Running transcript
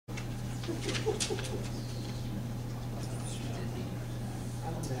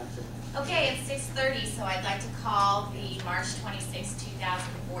Okay, it's 6:30, so I'd like to call the March 26,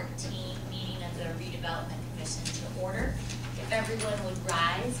 2014 meeting of the Redevelopment Commission to order. If everyone would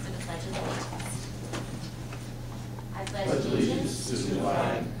rise for the Pledge of Allegiance. I pledge allegiance to the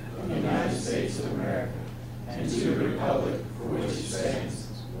flag of the United States of America and to the republic for which it stands,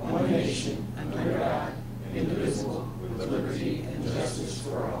 one nation, under God, indivisible, with liberty and justice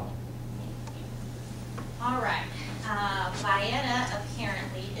for all. All right. Vienna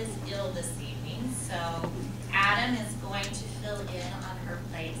apparently is ill this evening, so Adam is going to fill in on her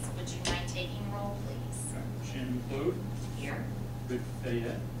place. Would you mind taking roll, please? Shannon McLeod. Here. Rick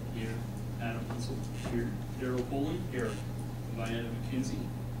Fayette. Here. Adam Pencil. Here. Darrell Poling. Here. Vienna McKenzie,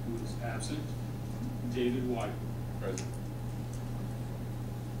 who is absent. David White. Present.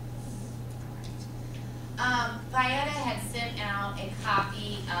 Vienna had sent out a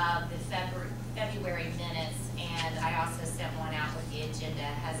copy of the February minutes, and I also sent one out with the agenda.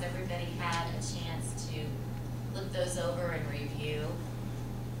 Has everybody had a chance to look those over and review?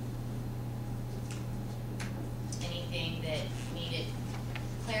 Anything that needed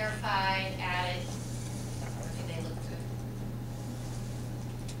clarified, added, or did they look good?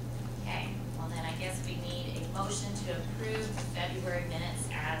 Okay, well then I guess we need a motion to approve the February minutes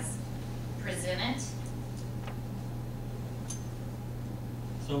as presented.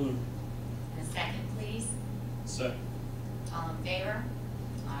 So moved. And a second, please. Second. All in favor?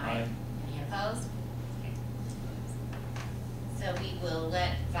 Aye. Any opposed? Okay. So we will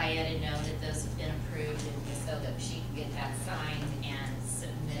let Vieta know that those have been approved, and so that she can get that signed and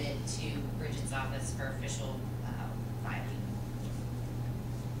submitted to Bridget's office for official filing.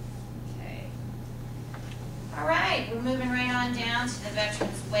 Okay. All right, we're moving right on down to the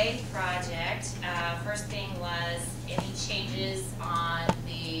Veterans Way project. First thing was any changes on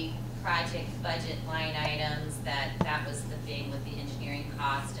the project budget line items. That was the thing with the engineering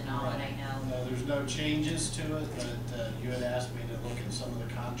cost and all, and I know. No, there's no changes to it, but you had asked me to look at some of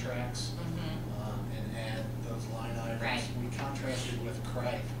the contracts and add those line items. Right. We contracted with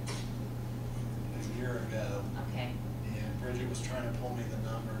Craig a year ago. Okay. And Bridget was trying to pull me the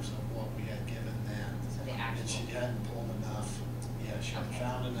numbers of what we had given them. So the actual. And she hadn't pulled enough. Yeah, she hadn't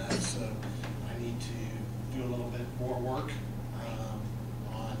found enough, so I need to do a little bit more work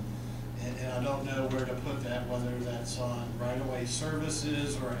on, and I don't know where to put that, whether that's on right-of-way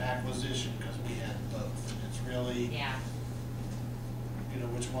services or acquisition, because we had both. And it's really, you know,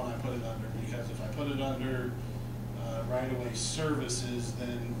 which one I put it under, because if I put it under right-of-way services,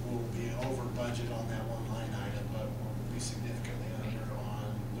 then we'll be over budget on that one line item, but we'll be significantly under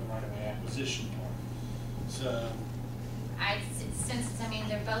on the right-of-way acquisition part. So, Since I mean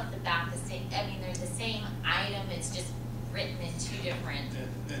they're both about the same. I mean they're the same item. It's just written in two different.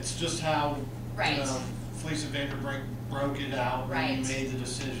 it's just how Right. you know, Felicia Vanderbrink broke it out when we Right. made the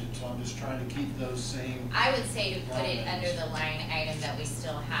decision. So I'm just trying to keep those same. I would say to put it line under items. the line item that we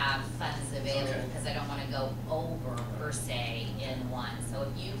still have funds available, Okay. because I don't want to go over per se in one. So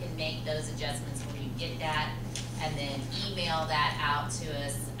if you can make those adjustments when you get that, and then email that out to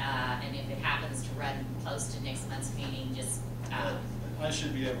us, and if it happens to run close to next month's meeting, just. I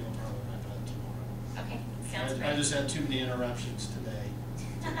should be able to probably write that tomorrow. Okay, sounds great. I just had too many interruptions today.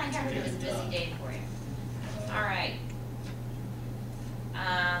 I heard it was a busy day for you. All right.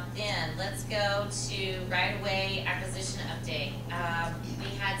 Then let's go to right-of-way acquisition update.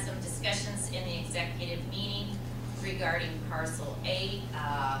 We had some discussions in the executive meeting regarding parcel 8.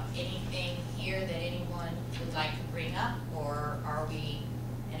 Anything here that anyone would like to bring up, or are we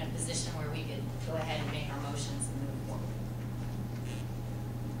in a position where we could go ahead and make our motions and move forward?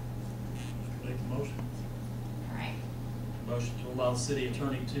 Make the motion. All right. Motion to allow the city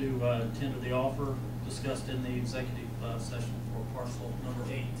attorney to tender the offer discussed in the executive session for parcel number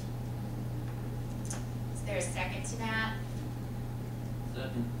 8. Is there a second to that?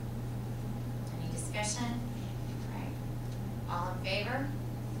 Second. Any discussion? All right. All in favor?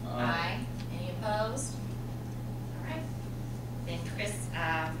 Aye. Any opposed? All right. Then Chris,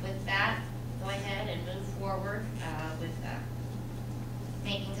 with that, go ahead and move forward with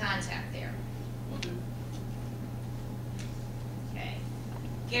making contact there. Will do. Okay.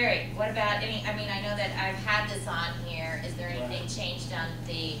 Gary, what about I mean, I know that I've had this on here. Is there anything Right. changed on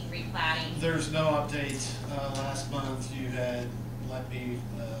the replatting? There's no update. Last month you had let me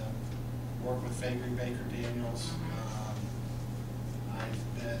work with Fagery Baker Daniels.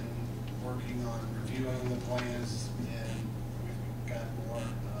 I've been working on reviewing the plans, and we've got more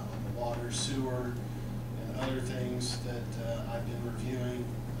on the water, sewer, and other things that I've been reviewing.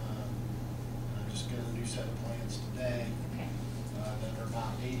 I just got a new set of plans today Okay. that are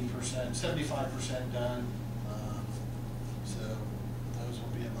about 80% 75% done. So those will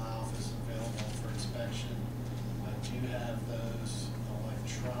be in my office available for inspection. I do have those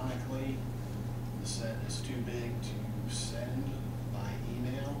electronically. The set is too big to send by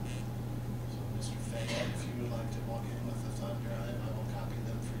email. So Mr. Fayette, if you would like to walk in with the thumb drive, I will copy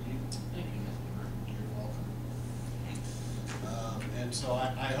them for you. Thank you, Mr. Burke. You're welcome. And so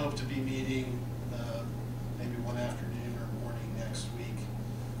I hope to be meeting maybe one afternoon or morning next week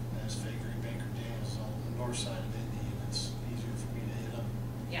as Fakery Baker Daniels on the north side of Indy, and it's easier for me to hit them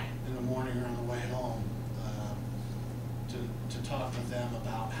in the morning or on the way home to talk with them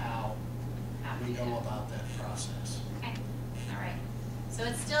about how we go about that process. Okay, all right. So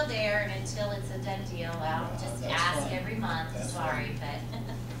it's still there, and until it's a done deal, I'll just That's ask fine. every month, That's sorry,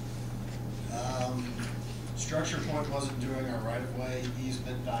 fine. but. Structure Point wasn't doing our right-of-way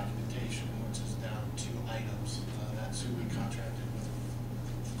easement documentation, which is down 2 items. That's who we contracted with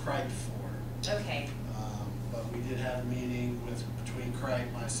Cripe for. Okay, But we did have a meeting between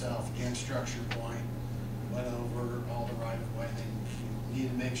Cripe, myself, and Structure Point. Went over all the right-of-way. They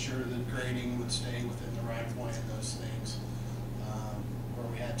needed to make sure that grading would stay within the right-of-way and those things. Where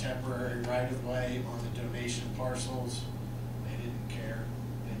we had temporary right-of-way on the donation parcels, they didn't care.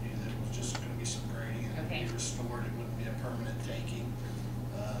 They knew that it was just going to be some grading and it would be restored. It wouldn't be a permanent taking.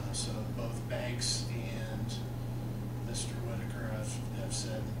 So both banks and Mr. Whitaker have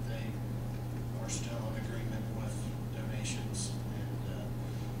said that they are still in agreement with donations.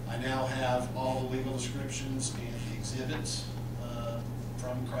 And I now have all the legal descriptions and the exhibits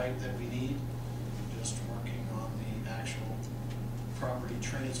from Cripe that we need. Just working on the actual property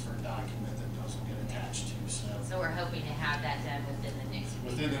transfer document that those will get attached to. so we're hoping to have that done within the next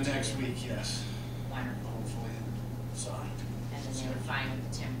week. Within the next week, yes. Wonderful. Hopefully signed. And then they're fine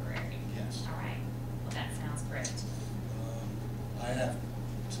with the temporary. Yes. All right, well, that sounds great. I have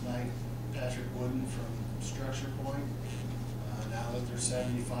tonight Patrick Wooden from Structure Point. Now that they're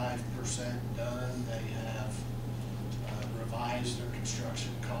 75% done, they have revised their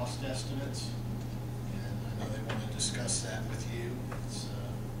construction cost estimates. And I know they want to discuss that with you. It's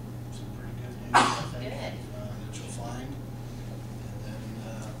some pretty good news, I think, Good. that you'll find. And then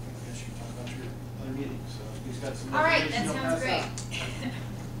I guess you can talk about your other meeting. So he's got some All right, that information he'll sounds pass great. out.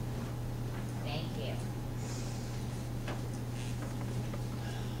 Thank you.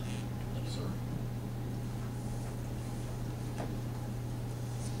 Sir.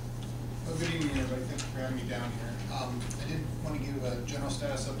 Well, good evening, everybody. Thanks for having me down here. I did want to give a general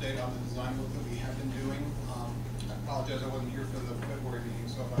status update on the design work that we have been doing. I apologize I wasn't here for the February meeting,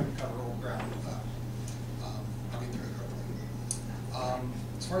 so if I cover old ground, I'll get through it quickly.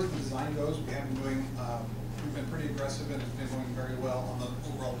 As far as the design goes, we have been doing, we've been pretty aggressive and it's been going very well on the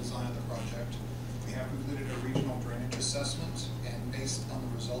overall design of the project. We have completed a regional drainage assessment, and based on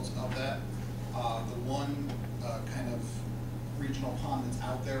the results of that, the one kind of regional pond that's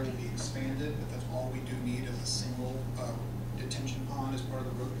out there will be expanded, but that's all we do need is a single detention pond as part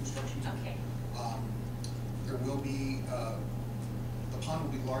of the road construction. Okay. There will be, the pond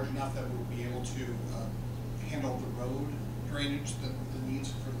will be large enough that we'll be able to handle the road drainage, the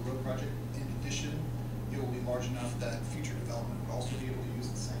needs for the road project. In addition, it will be large enough that future development would also be able to use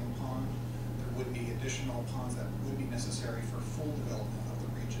the same pond. There would be additional ponds that would be necessary for full development of the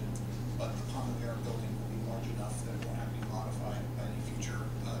region, but the pond that we are building will be large enough that it won't have to be modified by any future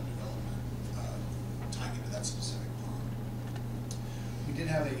development tying into that specific pond. We did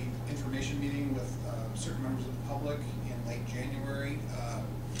have a information meeting with certain members of the public in late January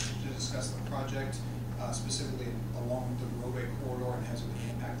to discuss the project, specifically along the roadway corridor and how it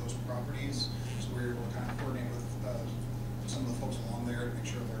would impact those properties. So we were able to kind of coordinate with some of the folks along there to make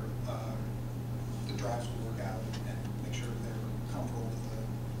sure the drives would work out and make sure they were comfortable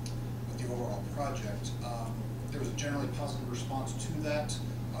with the overall project. There was a generally positive response to that.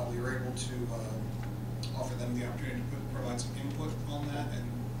 We were able to offer them the opportunity to provide some input on that, and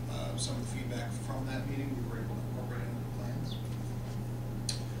some of the feedback from that meeting we were able to incorporate into the plans.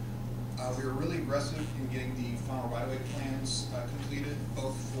 We were really aggressive in getting the final right-of-way plans completed,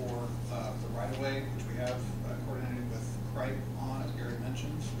 both for the right-of-way, which we have coordinated with Cripe on, as Gary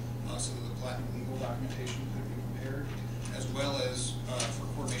mentioned, so that the plat and legal documentation could be prepared, as well as for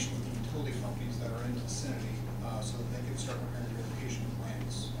coordination with the utility companies that are in the vicinity, so that they could start preparing relocation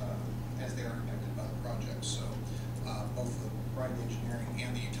plans as they are impacted by the project. So both the right-of-way engineering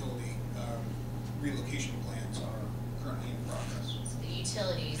and the utility relocation plans are currently in progress. So the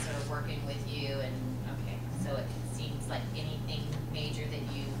utilities are working with you, and, okay, so it seems like anything major that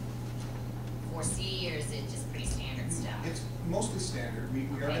you foresee, or is it just pretty standard stuff? It's mostly standard. We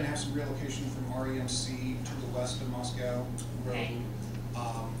are going to have some relocation from REMC to the west of Moscow Road. Okay.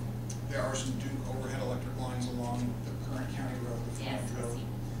 Powers and Duke overhead electric lines along the current county road, the Yes, frontage I road. see.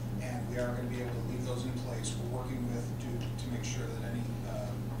 And we are gonna be able to leave those in place. We're working with Duke to make sure that any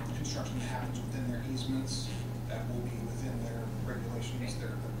construction that happens within their easements, that will be within their regulations,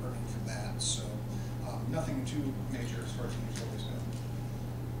 they're permitting for that. So, nothing too major as far as the utilities go.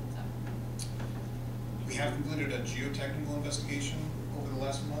 We have completed a geotechnical investigation over the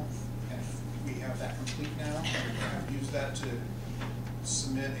last month, and we have that complete now. We have used that to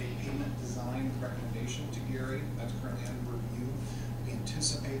submit a pavement design recommendation to Gary. That's currently under review. We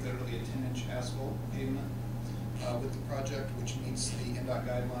anticipate that it'll be a 10-inch asphalt pavement with the project, which meets the NDOT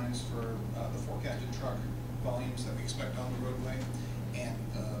guidelines for the forecasted truck volumes that we expect on the roadway, and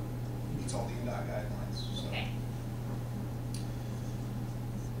meets all the NDOT guidelines. So. Okay.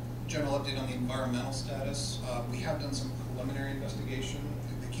 General update on the environmental status. We have done some preliminary investigation.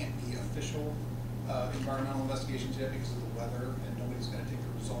 They can't be official environmental investigations yet because of the weather, and nobody's going to take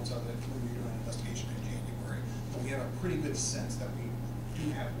the results of it when we're doing an investigation in January. But we have a pretty good sense that we do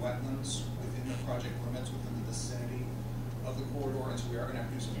have wetlands within the project limits, within the vicinity of the corridor, and so we are going to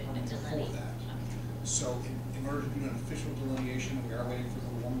have to do some permitting for that. So in order to do an official delineation, we are waiting for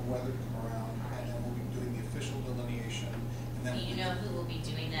the warmer weather to come around, and then we'll be doing the official delineation. And then Do you know who will be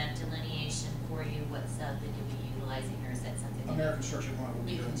doing that delineation for you? What sub that you'll be utilizing, or is that something? that American Structure Point will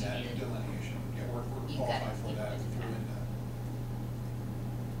be you doing that continue to- delineation. Yeah, we're You got qualified it. for that You through got it. NDOT.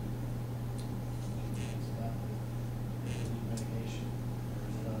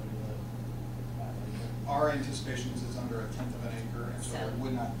 Our anticipation is it's under a 1/10 of an acre, and so So, it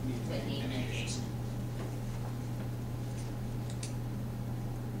would not need would need mitigation. mitigation.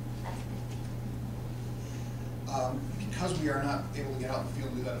 That's good. Because we are not able to get out in the field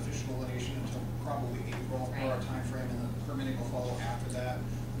and do that official delineation until probably April, for our Right. timeframe, and the permitting will follow after that.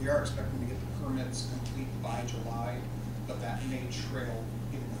 We are expecting to get the permits complete by July, but that may trail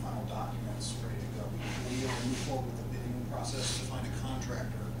getting the final documents ready to go. We will move forward with the bidding process to find a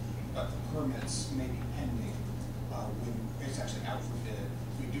contractor, but the permits may be pending when it's actually out for bid.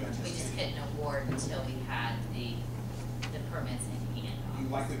 We do We just anticipate. couldn't award until we had the permits in hand. You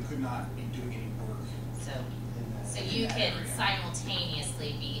likely could not be doing any work. So, so in you that can area.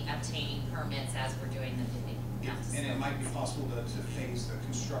 simultaneously be obtaining permits as we're doing the bidding. And it might be possible to phase the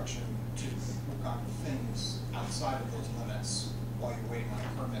construction to work on things outside of those limits while you're waiting on a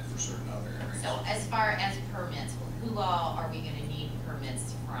permit for certain other areas. So as far as permits, who all are we gonna need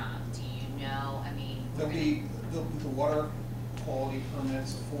permits from? Do you know? I mean, we're There'll gonna- be the water quality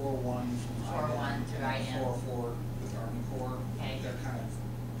permits, the 401 from 401 through and IDEM. 404 with Army Corps. Okay. They're kind of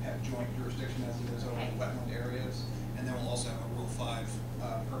have joint jurisdiction as it is over Okay. the wetland areas. And then we'll also have a Rule 5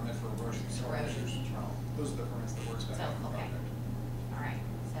 permit for erosion control Erosion measures. control. Those are the permits that we're expecting So, from the okay. project. All right,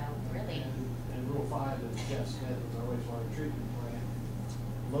 so really, And Rule 5 is Jeff Smith with our wastewater treatment plant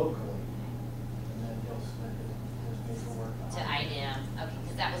locally, and then he'll submit his paperwork. to IDEM, okay,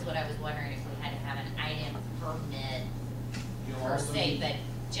 because that was what I was wondering, if we had to have an IDEM permit You'll per also se, need- but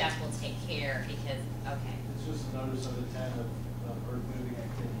Jeff will take care because, okay, It's just a notice of intent of earth moving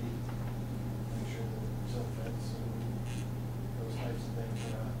activity, make sure that silt fence and those types of things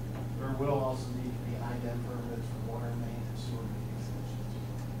are out. There will also need to be IDEM permits for water main and sewer main extensions.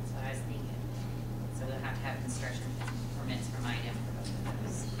 that's what I was thinking. So we'll have to have construction permits from IDEM for both of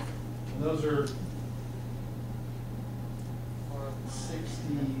those. And those are Or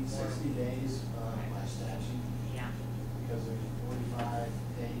 60 days by statute, Yeah, because there's a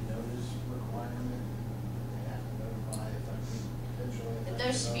 45-day notice requirement. They have to notify if I mean, potentially. but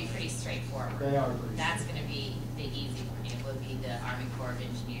those should be pretty straightforward. They are pretty. That's gonna be the easy one, it would be the Army Corps of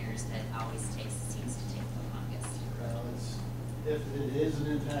Engineers that always seems to take the longest. Well, if it is an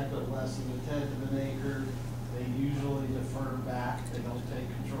impact of less than 1/10 of an acre, they usually defer back, they don't take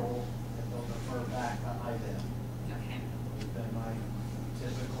control, and they'll defer back to IDEM. Okay, It's been my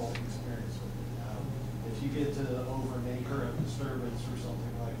typical experience with it. If you get to over an acre of disturbance or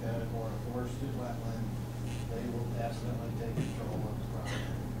something like that, or a forested wetland, they will definitely take control of the project.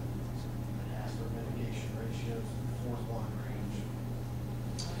 And ask for mitigation ratios in the 4:1 range.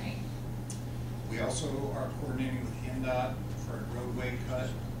 all right, We also are coordinating with NDOT for a roadway cut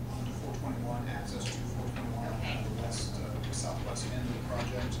onto 421, access to 421 Okay. on the southwest end of the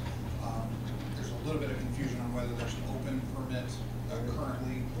project. There's a little bit of confusion on whether there's an open permit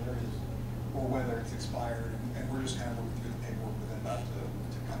currently There is. or whether it's expired, and we're just kind of working through the paperwork with NDOT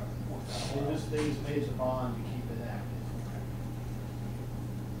to kind of work that They out. just pays a bond to keep it active.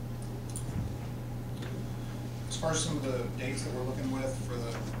 As far as some of the dates that we're looking with for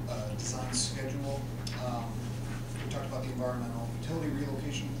the design schedule, we talked about the environmental utility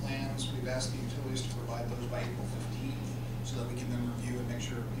relocation plans. We've asked the utilities to provide those by April 15th so that we can then review and make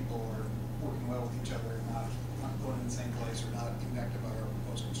sure people are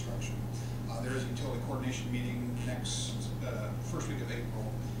coordination meeting next, first week of April,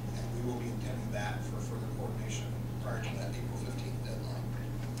 and we will be attending that for further coordination prior to that April 15th deadline.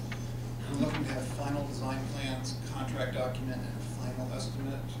 We're looking to have final design plans, contract document, and a final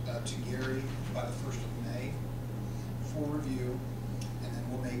estimate to Gary by the 1st of May for review, and then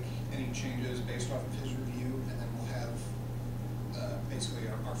we'll make any changes based off of his review, and then we'll have basically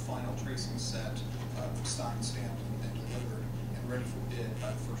our final tracing set signed, stamped, and delivered, and ready for bid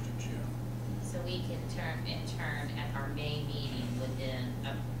by the 1st of June. So we can in turn at our May meeting would then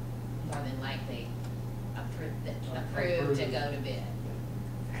more than likely approve to go to bid.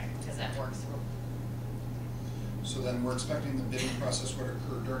 Okay, because that works. So then we're expecting the bidding process would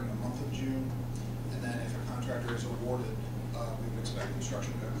occur during the month of June, and then if a contractor is awarded, we would expect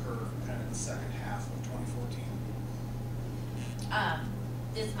construction to occur kind of in the second half of 2014.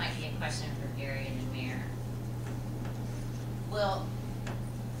 This might be a question for Gary and the mayor. Will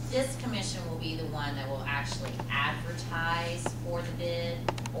this commission will be the one that will actually advertise for the bid,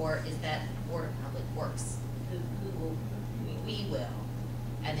 or is that Board of Public Works? Who will, we will,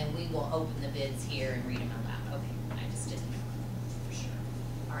 and then we will open the bids here and read them aloud. Okay, I just didn't know for sure.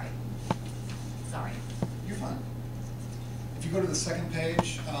 All right, sorry. You're fine. If you go to the second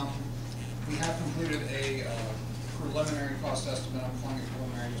page, we have completed a preliminary cost estimate. I'm calling it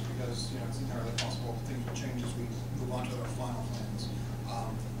preliminary just because it's entirely possible things will change as we move on to our final plans.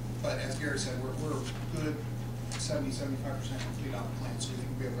 But as Gary said, we're good 70–75% complete on the plan, so we think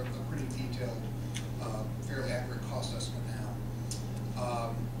we have a pretty detailed, fairly accurate cost estimate now.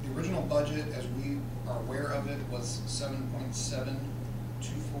 The original budget, as we are aware of it, was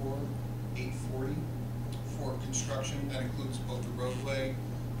 $7.724840 for construction. That includes both the roadway,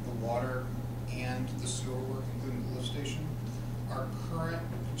 the water, and the sewer work, including the lift station. Our current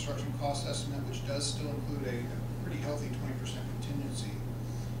construction cost estimate, which does still include a pretty healthy 20% contingency,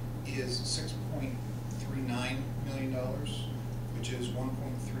 is $6.39 million, which is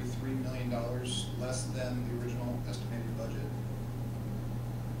 $1.33 million less than the original estimated budget.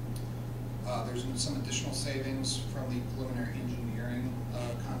 There's some additional savings from the preliminary engineering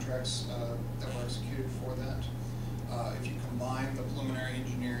contracts that were executed for that. If you combine the preliminary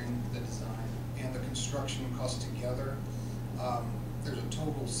engineering, the design, and the construction costs together, there's a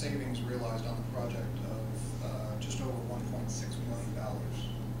total savings realized on the project of just over $1.6 million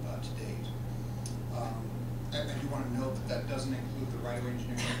to date. I do want to note that that doesn't include the right-of-way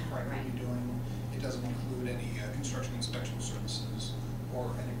engineering that we'll be doing. It doesn't include any construction inspection services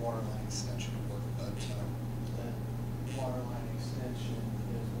or any water line extension work. But that water line extension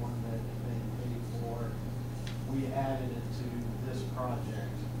is one that they paid for. We added it to this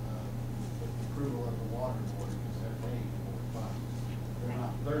project with the approval of the water board because they're paying for it, but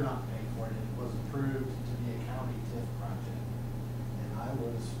they're not paying for it. It was approved to be a county TIF project, and I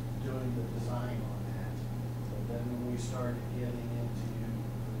was doing the design on that. But then when we started getting into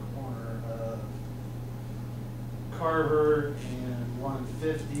the corner of Carver and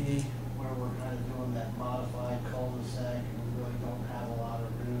 150, where we're kind of doing that modified cul-de-sac, and we really don't have a lot of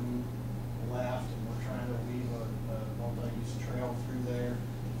room left, and we're trying to weave a multi-use trail through there,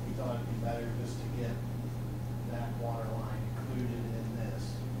 we thought it'd be better just to get that water line included in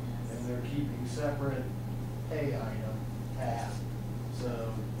this. And they're keeping separate pay item tab,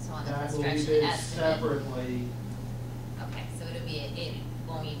 so on the that will be construction bid estimate. separately. Okay, so it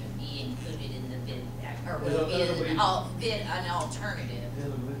won't even be included in the bid, or It'll will it be- be an alternative?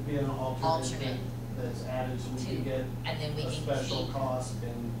 It'll be an alternate that's added so we can get and then we a can special keep- cost,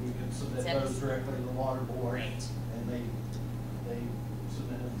 and we can submit Send those us- directly to the water board. Great. And they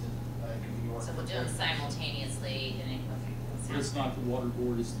submit them to New York. So we'll do them simultaneously, and it, okay. But it's not the water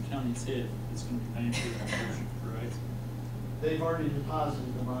board, it's the county TIF that's gonna be paying for that portion, correct? They've already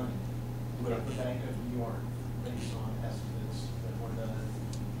deposited the money with the Bank of New York based on estimates that were done.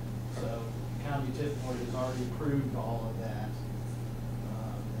 So county TIF board has already approved all of that.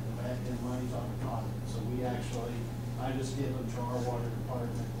 And the money's on deposit. So we actually, I just give them to our water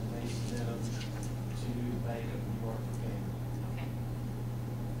department and they submit them to Bank of New York for payment. Okay.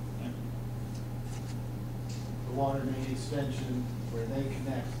 Thank you. The water main extension where they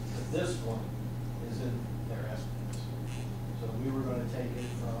connect to this one is in their estimates. So we were gonna take it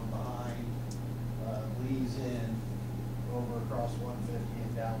from behind Lee's Inn over across 150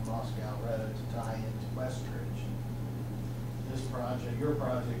 and down Moscow Road to tie into Westridge. This project, your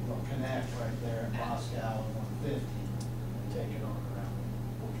project will connect right there at Moscow and 150 and take it on around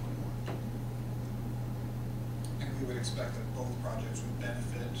 421. And we would expect that both projects would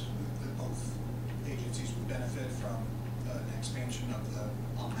benefit, that both agencies would benefit from an expansion of the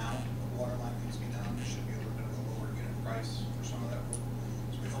amount of water line that needs to be done. There should be a little bit of a lower unit price for some of that work.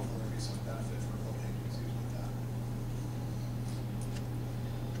 So we hopefully there'll be some benefit for both agencies.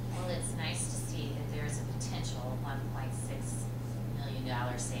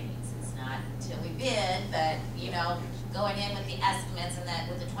 savings. It's not until we bid, but, you know, going in with the estimates and that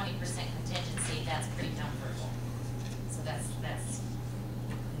with the 20% contingency, that's pretty comfortable. So that's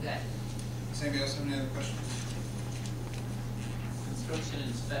good. Does anybody else have any other questions? Construction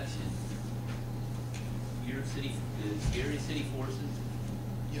inspection. Your city, is Gary City Forces?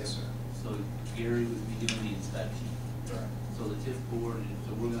 Yes, sir. So Gary would be doing the inspection. Correct. So the TIF board,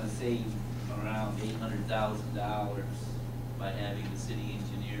 so we're gonna save around $800,000 by having the city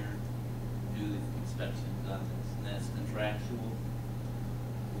engineer do the inspections on this, and that's contractual,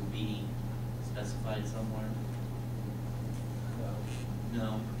 will be specified somewhere?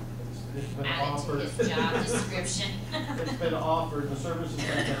 No? It's been Add it to offered. his job description. It's been offered, the services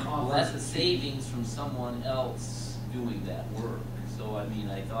have been offered. Well, that's the savings from someone else doing that work. So, I mean,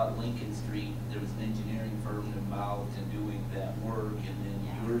 I thought Lincoln Street, there was an engineering firm involved in doing that work, and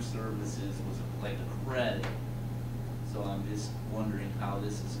then your services was like a credit. So I'm just wondering how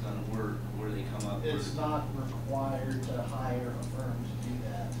this is gonna work, where they come up with. It's not required to hire a firm to do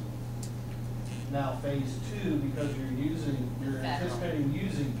that. Now, phase two, because you're Federal. anticipating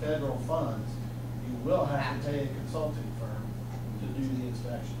using federal funds, you will have to pay a consulting firm to do the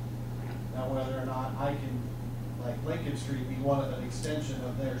inspection. Now, whether or not I can, like Lincoln Street, be an extension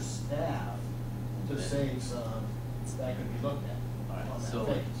of their staff to save some, that could be looked at Alright, on that so,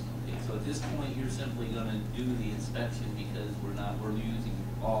 phase. okay, so at this point, you're simply gonna do the inspection because we're using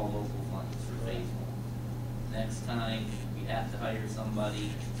all local funds for phase one. Next time, we have to hire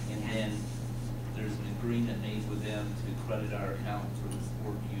somebody, and then there's an agreement made with them to credit our account for the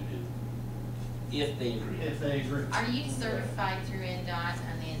work you do, if they agree. If they agree. Are you certified through NDOT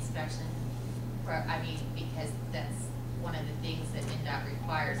on the inspection? I mean, because that's one of the things that NDOT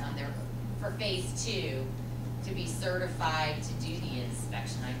requires on their, for phase two, to be certified to do the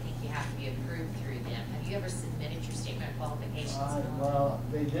inspection. I think you have to be approved through them. Have you ever submitted your statement of qualifications? Well,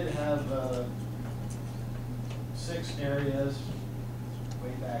 they did have 6 areas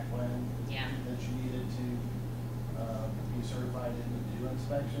way back when Yeah. that you needed to be certified in to do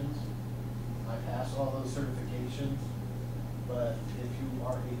inspections. I passed all those certifications, but if you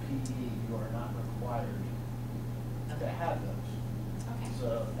are a PE, you are not required to Okay. have those. Okay.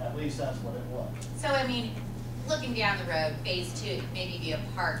 So at least that's what it was. So, I mean, looking down the road, phase two, it maybe be a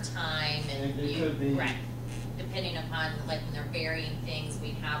part-time and It you, could be. right, depending upon, like, when they're burying things,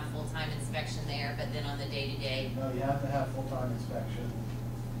 we'd have full-time inspection there, but then on the day-to-day, No, you have to have full-time inspection.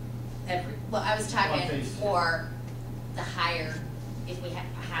 well, I was On talking phase two. for the hired, if we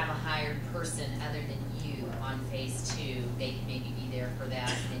have a hired person other than you on phase two, they can maybe be there for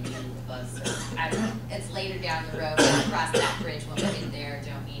that, and then you above, I don't know, it's later down the road, we'll cross that bridge when we get there,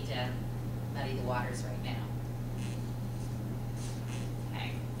 don't need to muddy the waters right now.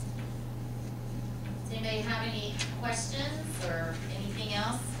 Okay. Does anybody have any questions or anything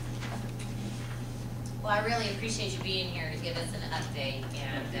else? Well, I really appreciate you being here to give us an update,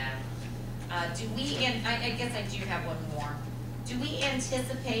 and do we, and I guess I do have one more. Do we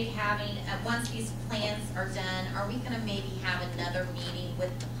anticipate having, once these plans are done, are we gonna maybe have another meeting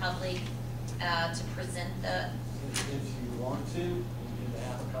with the public to present the, If you want to, you can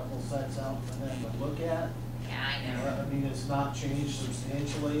have a couple sets out for them to look at. yeah, I know, I mean, it's not changed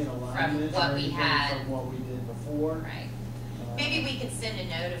substantially in alignment what or we anything had. from what we did before. right? Maybe we could send a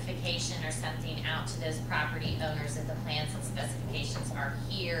notification or something out to those property owners that the plans and specifications are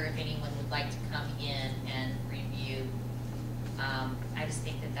here, if anyone would like to come in and review. I just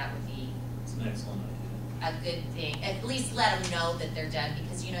think that that would be It's an excellent idea. a good thing, at least let them know that they're done,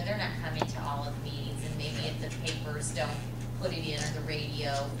 because, you know, they're not coming to all of the meetings, and maybe if the papers don't put it in or the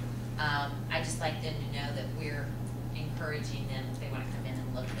radio, I just like them to know that we're encouraging them, if they wanna come in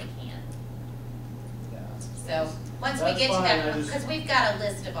and look, they can. Yeah. So, once we That's get to fine, that, I just- because we've got a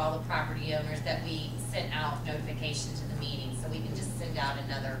list of all the property owners that we sent out notification to the meeting, so we can just send out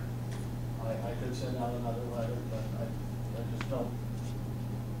another, I could send out another letter, but I just don't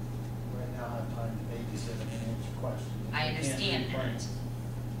right now have time to babysit and answer questions. I can't understand do that. plans.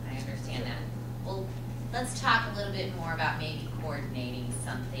 I understand that. Well, let's talk a little bit more about maybe coordinating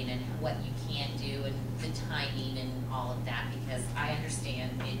something and what you can do and the timing and all of that, because I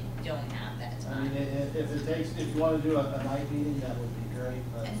understand they don't have that I mean, time. if you want to do a night meeting, that would be great,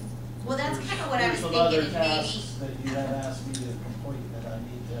 but. And- Well, that's kind of what I was There's thinking, some other and maybe tasks that you have asked me to complete that I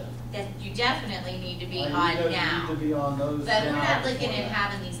need to. that you definitely need to be I on need now. to be on those But we're now not looking before at that.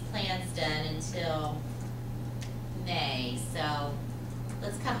 having these plans done until May, so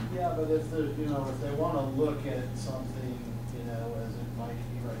let's come, Yeah, but if if they wanna look at something, as it might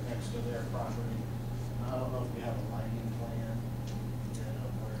be right next to their property, I don't know if we have a lighting plan,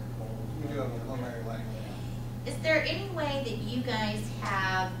 where poles. We do have a preliminary lighting plan. is there any way that you guys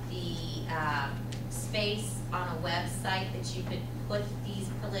have space on a website that you could put these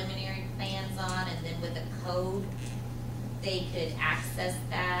preliminary plans on, and then with a code, they could access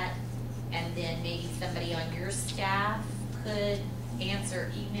that, and then maybe somebody on your staff could answer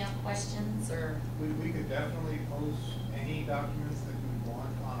email questions, or? We could definitely post any documents that you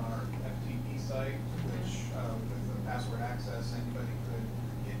want on our FTP site, which, with the password access, anybody could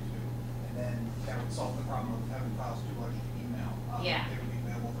get to. And then that would solve the problem of having files too large to email. Yeah. They would be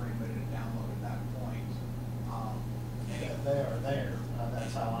available for anybody to download at that point. Yeah, they are there.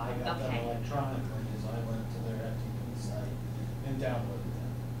 That's how I got them Okay. electronically, is I went to their FTP site and downloaded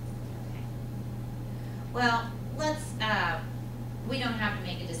them. Okay. Well, let's, we don't have to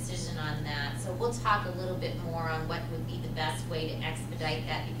make a decision on that, so we'll talk a little bit more on what would be the best way to expedite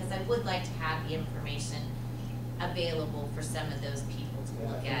that, because I would like to have the information available for some of those people to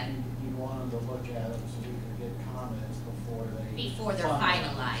look at You wanted to look at them so we could get comments before they're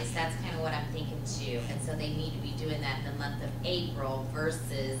finalized. That's kind of what I'm thinking too, and so they need to be doing that in the month of April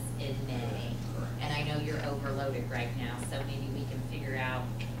versus in May. And I know you're overloaded right now, so maybe we can figure out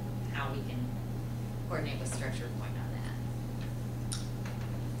how we can coordinate with Structure Point on that.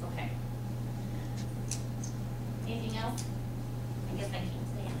 Okay. Anything else? I guess I keep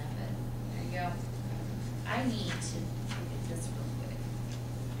saying that, but there you go. I need to look at this real quick,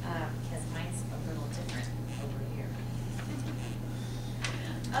 because mine's a little different over here.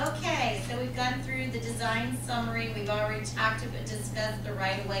 Okay, so we've gone through the design summary. We've already discussed the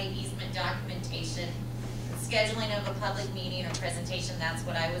right-of-way easement documentation, scheduling of a public meeting or presentation. That's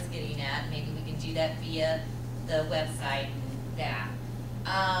what I was getting at. Maybe we can do that via the website and that.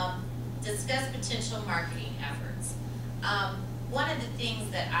 Discuss potential marketing efforts. One of the things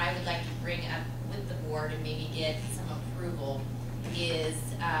that I would like to bring up with the board and maybe get some approval is,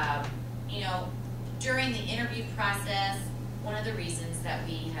 during the interview process, one of the reasons that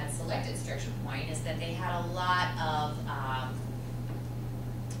we had selected Structure Point is that they had a lot of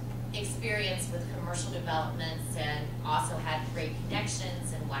experience with commercial developments and also had great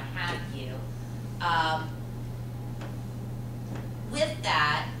connections and what have you. With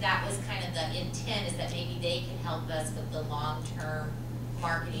that, that was kind of the intent, is that maybe they can help us with the long-term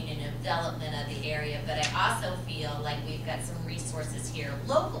marketing and development of the area, but I also feel like we've got some resources here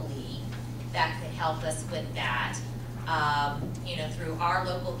locally that could help us with that. Through our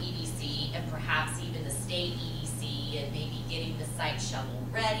local EDC and perhaps even the state EDC, and maybe getting the site shovel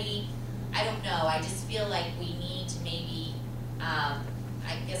ready. I don't know, I just feel like we need to maybe, I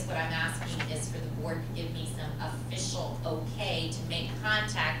guess what I'm asking is for the board to give me some official okay to make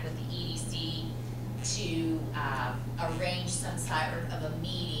contact with the EDC to arrange some sort of a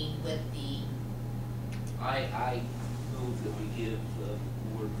meeting with the. I move that we give the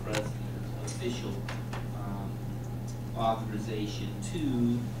board president official authorization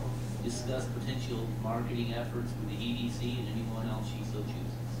to discuss potential marketing efforts with the EDC and anyone else she so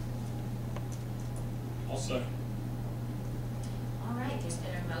chooses. I'll second. All right, there's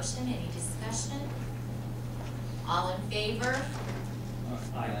been a motion, any discussion? All in favor?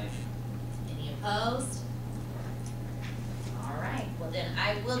 Aye. Any opposed? All right, well then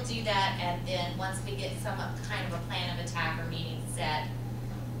I will do that, and then once we get some kind of a plan of attack or meeting set,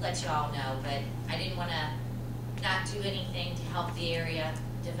 let you all know, but I didn't want to not do anything to help the area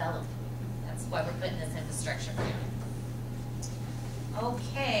develop. That's why we're putting this infrastructure down.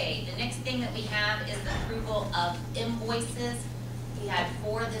 Okay, the next thing that we have is the approval of invoices. We had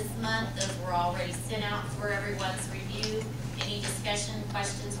 4 this month. Those were already sent out for everyone's review. Any discussion,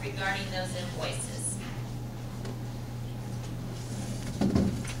 questions regarding those invoices?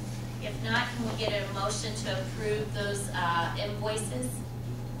 If not, can we get a motion to approve those invoices?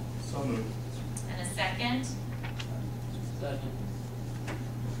 So moved. And a second? Second.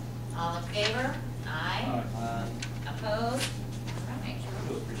 All in favor? Aye. Aye. Opposed? All right. I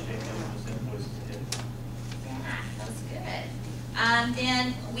really appreciate having those invoices hit. Yeah, that was good.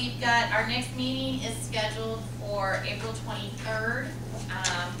 Then we've got, our next meeting is scheduled for April 23rd.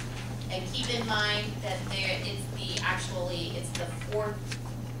 And keep in mind that it's the 4th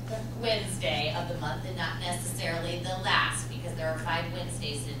Wednesday of the month and not necessarily the last, because there are 5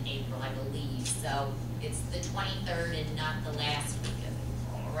 Wednesdays in April, I believe. So it's the 23rd and not the last week of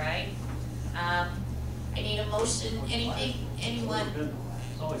April, all right? I need a motion, anything, anyone?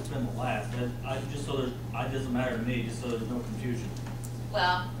 It's always been the last, but it doesn't matter to me, just so there's no confusion.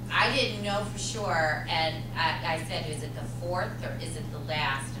 Well, I didn't know for sure, and I said, is it the 4th or is it the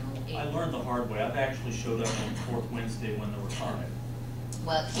last? And I learned the hard way. I've actually showed up on the 4th Wednesday when there were 5.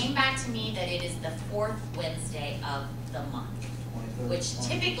 Well, it came back to me that it is the 4th Wednesday of the month, 23rd, which 20th.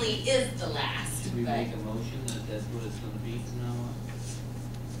 typically is the last, Should we but. make a motion that that's what it's gonna be from now on?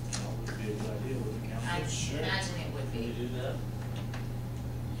 That would be a good idea with the council. imagine it would Can we be. do that?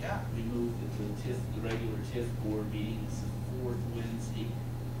 Yeah. We moved the regular TIF board meetings the fourth Wednesday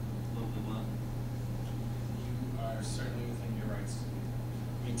of the month. You are certainly within your rights to do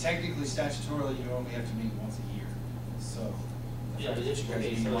that. I mean, technically, statutorily, you only have to meet once a year, so. Yeah, but if,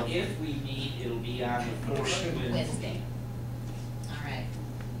 okay, so if we meet, it'll be on the fourth Wednesday. Wednesday. All right.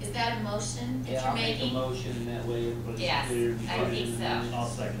 Is that a motion that Yeah, you're I'll make a making? motion, that way everybody's Yes, clear. I think so. I'll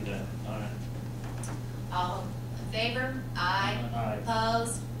second that. Alright. All in favor? Aye. Aye.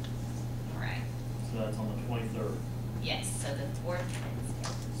 Opposed? All right. So that's on the 23rd. Yes, so the fourth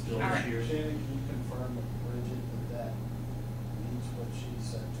Wednesday. Still All this right. year. Shannon, can you confirm with Bridget that means what she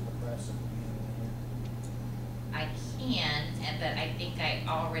said to the press at the beginning of the year? I can, but I think I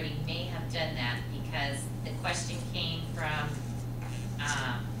already may have done that because the question came from,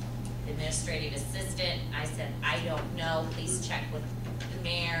 the administrative assistant. I said, I don't know, please check with the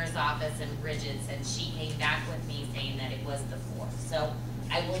mayor's office and Bridget's, and she came back with me saying that it was the fourth. So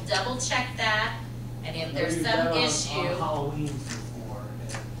I will double check that, and if there's You've some done on issue, Halloween before,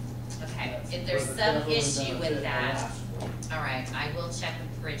 and okay, that's- if there's but some definitely issue benefit with the that, last one. all right, I will check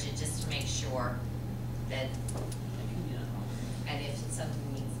with Bridget just to make sure that, and if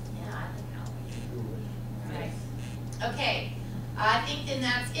something needs, yeah, I think Halloween. Right. Okay, I think then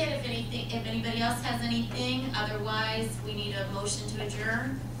that's it. If anything, if anybody else has anything, otherwise we need a motion to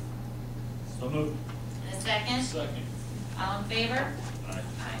adjourn. So moved. In a second, Second. all in favor? Alright.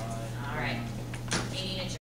 Aye. All right, meeting adjourned.